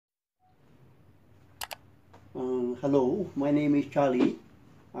Hello, my name is Charlie.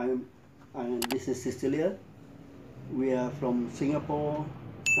 This is Cecilia. We are from Singapore,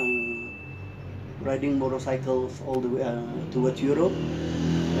 riding motorcycles all the way towards Europe,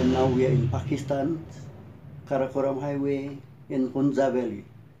 and now we are in Pakistan, Karakoram Highway in Hunza Valley,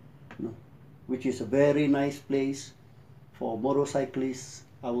 which is a very nice place for motorcyclists.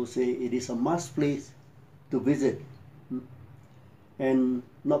 I would say it is a must place to visit. And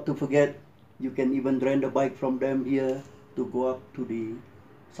not to forget, you can even rent a bike from them here to go up to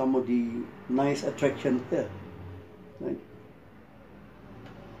some of the nice attractions here. Right.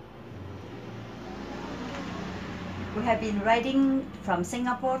 We have been riding from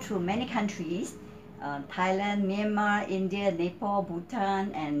Singapore to many countries, Thailand, Myanmar, India, Nepal,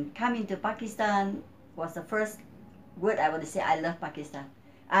 Bhutan, and coming to Pakistan was the first word I want to say. I love Pakistan.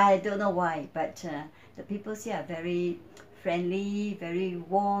 I don't know why, but the people here are very friendly, very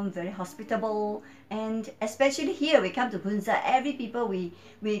warm, very hospitable, and especially here we come to Hunza, every people we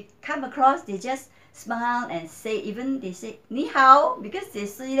come across, they just smile and say, even they say ni hao, because they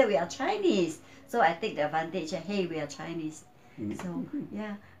see that we are Chinese. So I take the advantage, hey, we are Chinese. So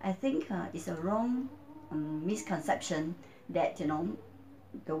yeah, I think it's a wrong misconception that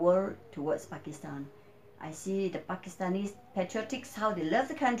the world towards Pakistan. I see the Pakistanis patriotics, how they love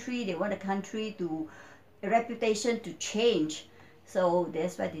the country, they want the country to a reputation to change. So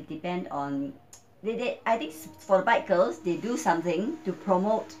that's why they depend on I think for the bikers, they do something to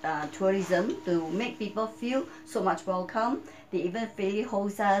promote tourism, to make people feel so much welcome. They even freely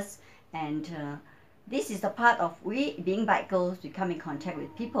host us, and this is the part of we being bikers, we come in contact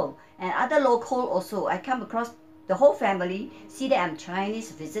with people and other local also. I come across the whole family, see that I'm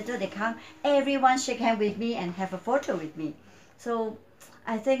Chinese visitor, they come, everyone shake hand with me and have a photo with me. So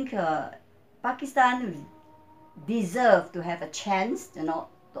I think Pakistan deserve to have a chance,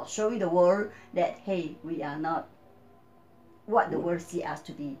 showing the world that, hey, we are not what the world see us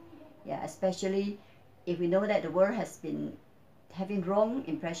to be. Yeah, especially if we know that the world has been having wrong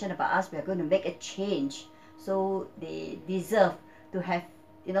impression about us, we are going to make a change. So they deserve to have,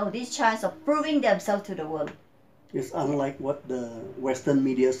 this chance of proving themselves to the world. It's unlike what the Western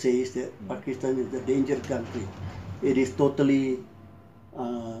media says that Pakistan is a dangerous country. It is totally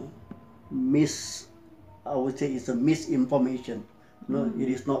I would say it's a misinformation. No, it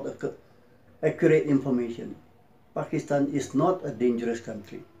is not accurate information. Pakistan is not a dangerous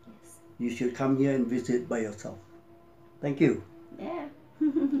country. Yes. You should come here and visit by yourself. Thank you. Yeah.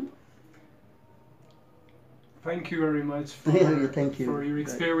 Thank you very much for, Thank you. for your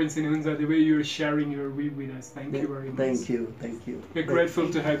experience in Hunza, the way you're sharing your view with us. Thank you very much. Thank you, thank you. We're grateful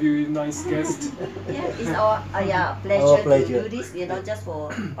to have you, a nice guest. Yeah, it's our pleasure to do this, just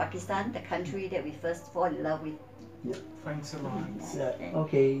for Pakistan, the country that we first fall in love with. Yeah. Thanks a lot. Yeah.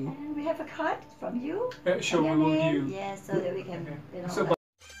 Okay. And we have a card from you. Sure, we will give you. Yeah, so that we can, So